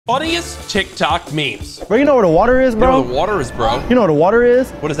Funniest TikTok memes. Bro, you know where the water is, bro? You know where the water is, bro. You know where the water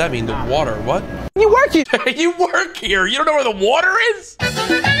is? What does that mean, the water? What? You work here. You work here. You don't know where the water is?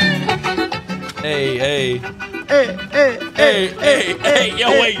 Hey.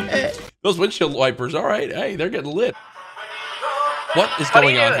 Yo, wait. Those windshield wipers, all right. Hey, they're getting lit. What is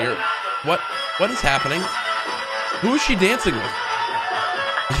going on here? What is happening? Who is she dancing with?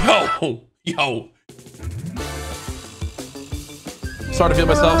 Yo. Started to feel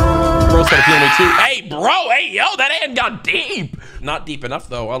myself. Bro started feeling me too. Hey, bro. Hey, yo, that hand got deep. Not deep enough,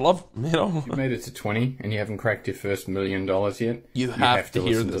 though. I love, You made it to 20 and you haven't cracked your first $1 million yet. You have to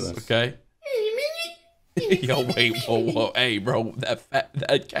hear this, okay? Yo, wait, whoa. Hey, bro,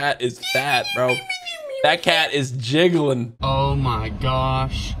 that cat is fat, bro. That cat is jiggling. Oh my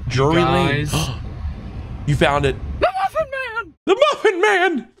gosh. Jury Lane. You found it. The Muffin Man! The Muffin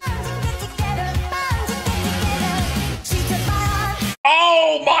Man!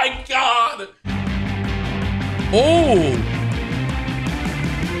 Oh my God! Oh!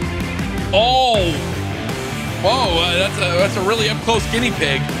 Whoa, that's a really up-close guinea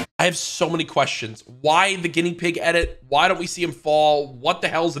pig. I have so many questions. Why the guinea pig edit? Why don't we see him fall? What the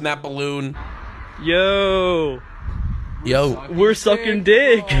hell's in that balloon? Yo. We're sucking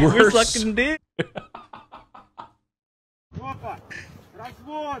dick. We're sucking dick.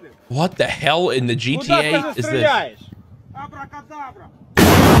 What the hell in the GTA is this?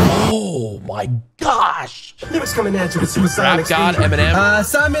 Oh my gosh! What's coming at you with suicide? Rap God, Eminem.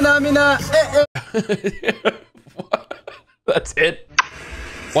 Samina. That's it.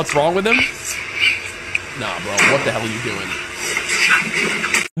 What's wrong with him? Nah, bro. What the hell are you doing?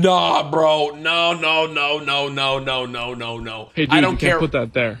 Nah, bro. No. Hey, dude, I don't you care. can't put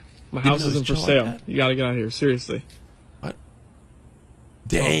that there. My house isn't for sale. Like you gotta get out of here. Seriously. What?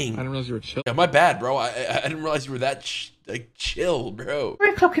 Dang. Oh, I didn't realize you were chill. Yeah, my bad, bro. I didn't realize you were that chill, bro.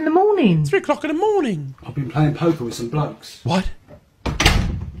 3 o'clock in the morning. 3 o'clock in the morning. I've been playing poker with some blokes. What?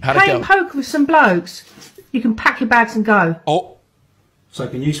 How'd it Playing go? poker with some blokes. You can pack your bags and go. Oh. So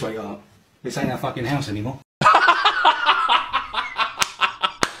can you, sweetheart? This ain't our fucking house anymore.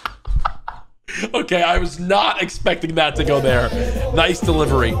 Okay, I was not expecting that to go there. Nice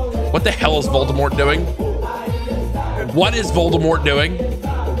delivery. What the hell is Voldemort doing? What is Voldemort doing?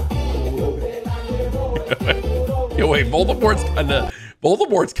 Yo, wait,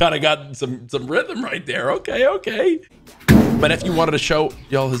 Voldemort's kind of got some rhythm right there. Okay. But if you wanted to show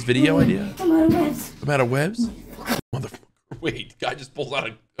y'all his video idea, I'm out of webs. Motherfucker. Wait, guy just pulls out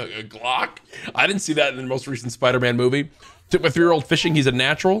a Glock. I didn't see that in the most recent Spider-Man movie. Took my 3-year-old fishing. He's a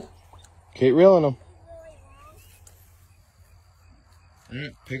natural. Keep reeling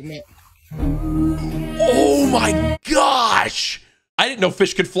him. Pick him up. Oh my gosh! I didn't know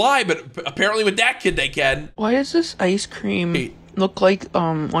fish could fly, but apparently with that kid they can. Why does this ice cream look like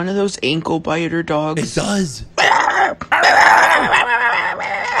one of those ankle biter dogs? It does.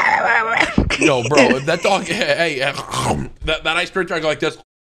 No, bro, if that dog, that ice cream truck go like this.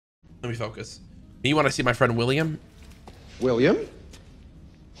 Let me focus. You want to see my friend William? William?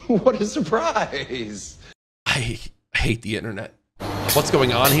 What a surprise. I hate the internet. What's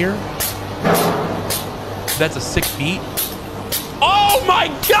going on here? That's a sick beat. Oh my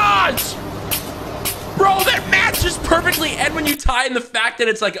gosh! Bro, that matches perfectly. And when you tie in the fact that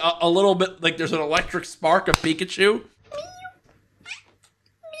it's like a little bit, like there's an electric spark of Pikachu.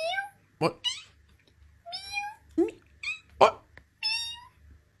 What? What?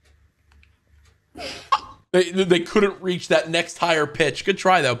 They couldn't reach that next higher pitch. Good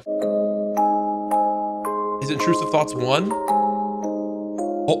try though. Is Intrusive Thoughts 1?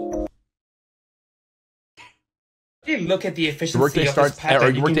 Oh. Look at the efficiency Your workday of starts, this pattern. or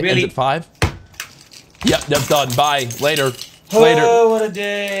your workday ends at 5? Yep, that's done. Bye. Later. Oh, what a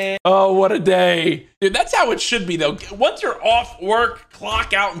day. Oh, what a day. Dude, that's how it should be, though. Once you're off work,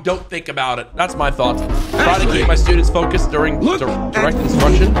 clock out and don't think about it. That's my thoughts. Try to keep my students focused during direct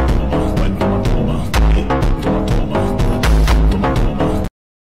instruction.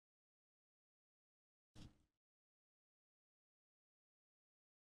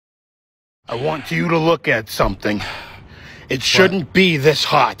 I want you to look at something. It shouldn't be this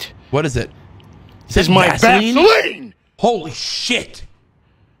hot. What is it? This is my Vaseline! Holy shit.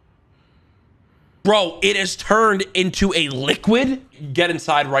 Bro, it has turned into a liquid. Get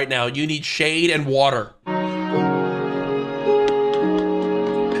inside right now. You need shade and water.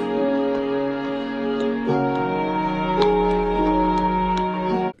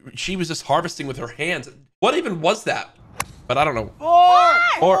 She was just harvesting with her hands. What even was that? But I don't know.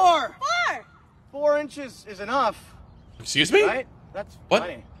 Four. 4 inches is enough. Excuse me? Right? That's what?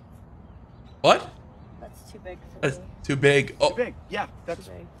 Funny. What? That's too big for That's me. too big. Oh, Too big. Yeah, that's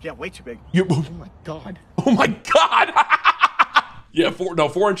yeah, way too big. you. Oh my god. Oh my god. Yeah,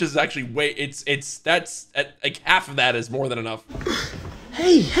 4 inches is actually way. It's that's like half of that is more than enough.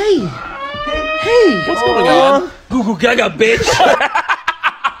 Hey. What's going on? Google Gaga, bitch.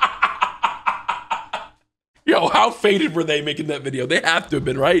 Yo, how faded were they making that video? They have to have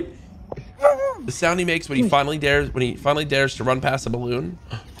been, right? The sound he makes when he finally dares to run past a balloon.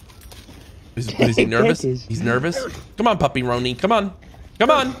 Is he nervous? He's nervous. Come on, puppy Roni. Come on.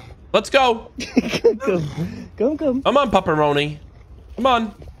 Let's go. Come. Come on, Pupperoni. Come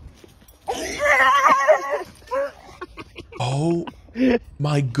on. Oh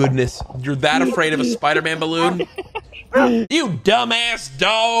my goodness. You're that afraid of a Spider-Man balloon? You dumbass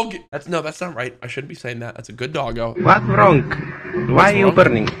dog. That's not right. I shouldn't be saying that. That's a good doggo. What wrong? Why are you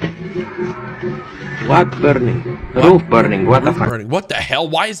burning? What burning? Roof burning. What the fuck? Burning. What the hell?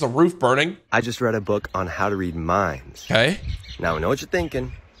 Why is the roof burning? I just read a book on how to read minds. Okay. Now I know what you're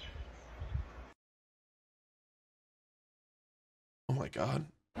thinking. Oh my god.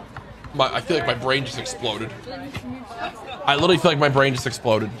 I feel like my brain just exploded. I literally feel like my brain just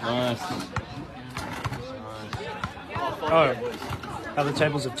exploded. Oh, how the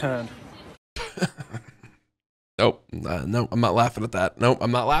tables have turned. Nope. No, I'm not laughing at that. Nope,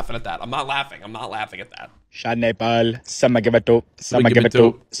 I'm not laughing at that. I'm not laughing at that. Nepal, some give it to, some give it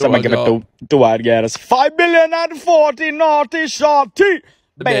to, some give it to our girls. 5,040,000,000 naughty shorty.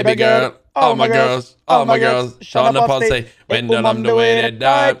 Baby girl, all my girls, Sean Paul say, when I'm the way to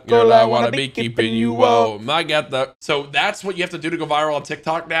die, girl, I wanna be keeping you warm. I got the. So that's what you have to do to go viral on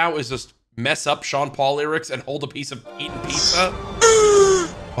TikTok now, is just mess up Sean Paul lyrics and hold a piece of eaten pizza.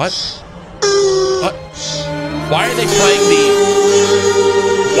 What? Why are they playing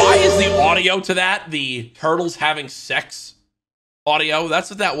why is the audio to that the turtles having sex audio? That's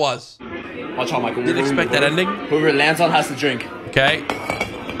what that was. Watch out, Michael. Didn't expect that ending. Whoever it lands on has to drink. Okay.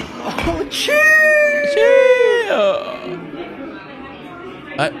 Oh, chill.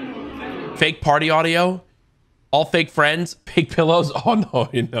 Fake party audio. All fake friends. Fake pillows. Oh no,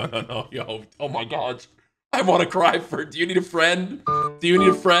 no. Yo, oh my gosh. I want to cry for. Do you need a friend? Do you need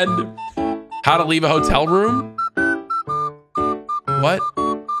a friend? How to leave a hotel room? What?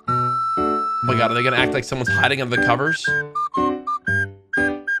 Oh my god, are they gonna act like someone's hiding under the covers?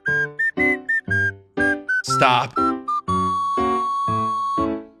 Stop.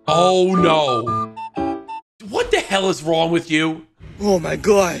 Oh no. What the hell is wrong with you? Oh my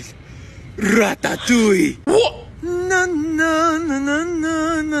god. Ratatouille. What?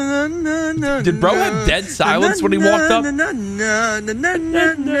 Did bro have dead silence when he walked up?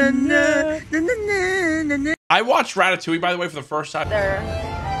 I watched Ratatouille, by the way, for the first time.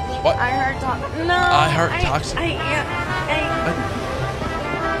 What? I heard toxic. No. I heard toxic.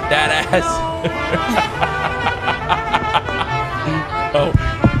 That ass.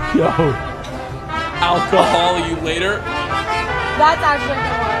 Yo. Alcohol you later. That's actually the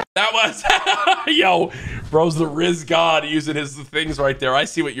one. That was. Yo. Bro's the Riz God using his things right there. I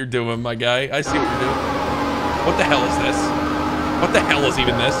see what you're doing, my guy. I see what you're doing. What the hell is this? What the hell is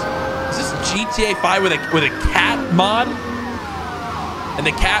even this? Is this GTA 5 with a cat mod? And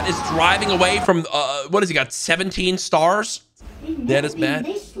the cat is driving away from, what has he got, 17 stars? That is bad.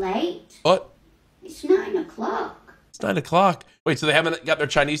 This late. What? It's 9 o'clock. It's 9 o'clock. Wait, so they haven't got their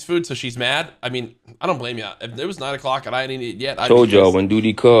Chinese food, so she's mad? I mean, I don't blame you. If it was 9 o'clock and I didn't eat it yet, I'd told y'all when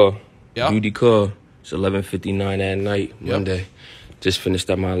duty call. Yeah. Duty call. It's 11:59 at night, Monday. Just finished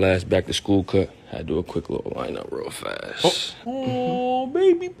up my last back to school cut. Had to do a quick little lineup real fast. Oh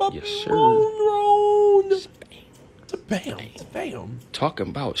baby puppy. Yes, sir. Roan. It's a bam. It's a bam. Talking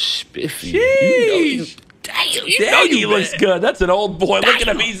about spiffy. Sheesh. You know he looks good. That's an old boy. Look at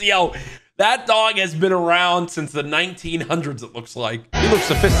him. He's, yo. That dog has been around since the 1900s, it looks like. He looks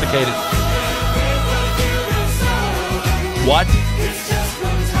sophisticated. What?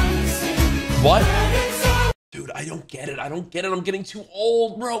 What? Dude, I don't get it. I don't get it. I'm getting too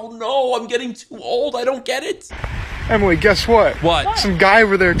old, bro. No, I'm getting too old. I don't get it. Emily, guess what? What? Some guy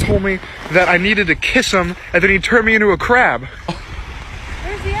over there told me that I needed to kiss him, and then he turned me into a crab.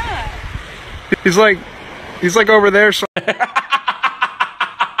 Where's he at? He's like over there. So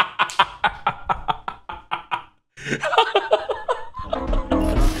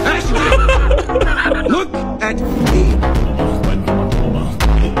Look at me.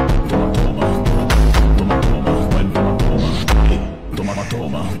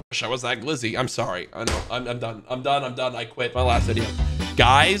 Wish I was that glizzy. I'm sorry. I know. I'm done. I'm done. I quit my last video.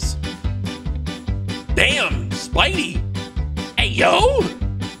 Guys. Damn. Spidey. Hey, yo.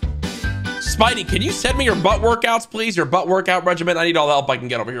 Spidey, can you send me your butt workouts, please? Your butt workout regimen. I need all the help I can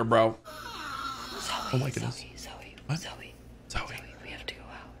get over here, bro. So Oh my goodness. Zoe, What? Zoe, Zoe. we have to go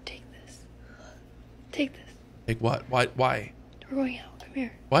out. Take this. Take this. Take what? Why? We're going out. Come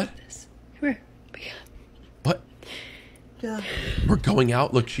here. What? Take this. Come here. What? Yeah. We're going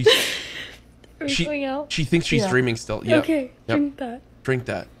out. Look, she's. Are we going out? She thinks she's dreaming still. Yep. Okay. Yep. Drink that. Drink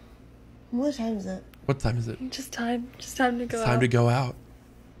that. What time is it? What time is it? Just time. Just time to go It's out. time to go out.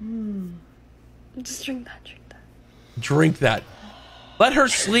 Just drink that. Drink that. Drink that. Let her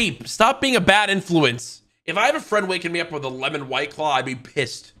sleep. Stop being a bad influence. If I have a friend waking me up with a lemon White Claw, I'd be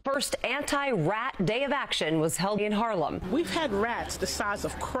pissed. First anti-rat day of action was held in Harlem. We've had rats the size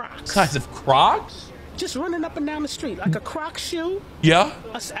of Crocs. Size of Crocs? Just running up and down the street like a Croc shoe. Yeah.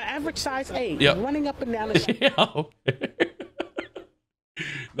 An average size 8. Yep. Running up and down the street. Yeah.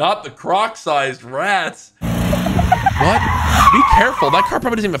 Not the Croc-sized rats. What? Be careful. That car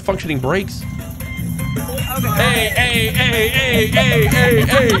probably doesn't even have functioning brakes. Hey, hey, hey, hey, hey, hey,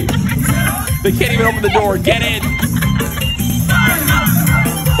 hey. They can't even open the door. Get in.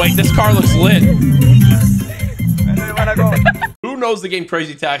 Wait, this car looks lit. Who knows the game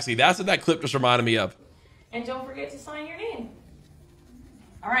Crazy Taxi? That's what that clip just reminded me of. And don't forget to sign your name.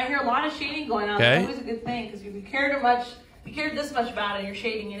 All right, here a lot of shading going on. Okay. That's always a good thing because if you cared this much about it, you're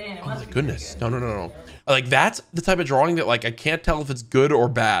shading it in. It Oh must my be goodness. No. Like, that's the type of drawing that, like, I can't tell if it's good or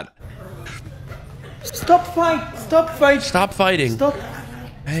bad. Stop fight! Stop fight! Stop fighting. Stop!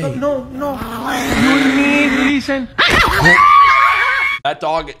 Hey. Stop. No! You need reason. That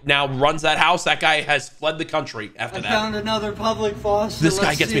dog now runs that house. That guy has fled the country after I that. found another public faucet. This guy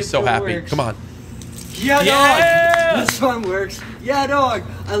Let's gets see me if so it happy. works. Come on. Yeah, Yeah! dog! This one works. Yeah, dog!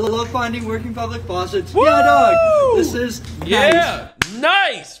 I love finding working public faucets. Woo! Yeah, dog! This is nice. Yeah!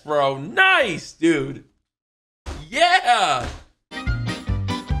 Nice, bro. Nice, dude. Yeah!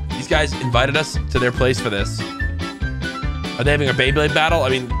 These guys invited us to their place for this. Are they having a Beyblade battle? I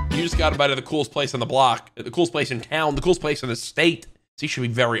mean, you just got invited to the coolest place on the block, the coolest place in town, the coolest place in the state. So you should be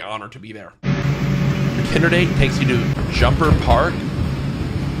very honored to be there. Your Tinder date takes you to Jumper Park.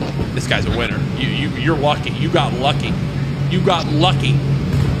 This guy's a winner. You're lucky. You got lucky. You got lucky.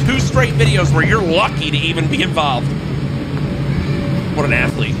 2 straight videos where you're lucky to even be involved. What an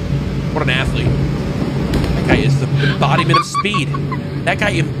athlete. What an athlete. That guy is the embodiment of speed. That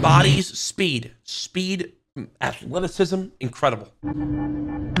guy embodies speed. Speed, athleticism, incredible.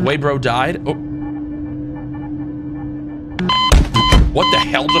 The way bro died. Oh. What the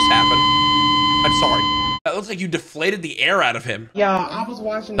hell just happened? I'm sorry. That looks like you deflated the air out of him. Y'all, I was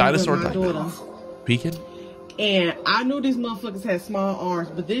watching this with my daughter. Peeking? And I knew these motherfuckers had small arms,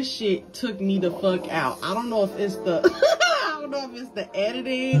 but this shit took me the fuck out. I don't know if it's the I don't know if it's the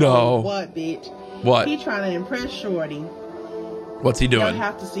editing or what, bitch. What? He trying to impress Shorty. What's he doing? Y'all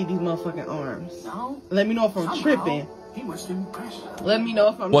have to see these motherfucking arms. No. Let me know if I'm tripping. He must impress her. Let me know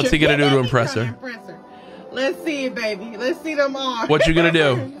if I'm What's tripping. he gonna do to impress her? Let's see it, baby. Let's see them arms. What you gonna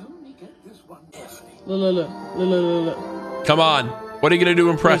do? Look. Come on. What are you gonna do to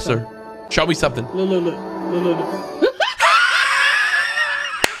impress her? Show me something. Look.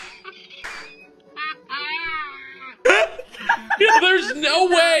 There's no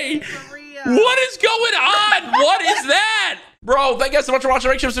way. What is going on? What is that? Bro, thank you guys so much for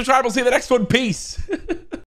watching. Make sure to subscribe. We'll see you in the next one. Peace.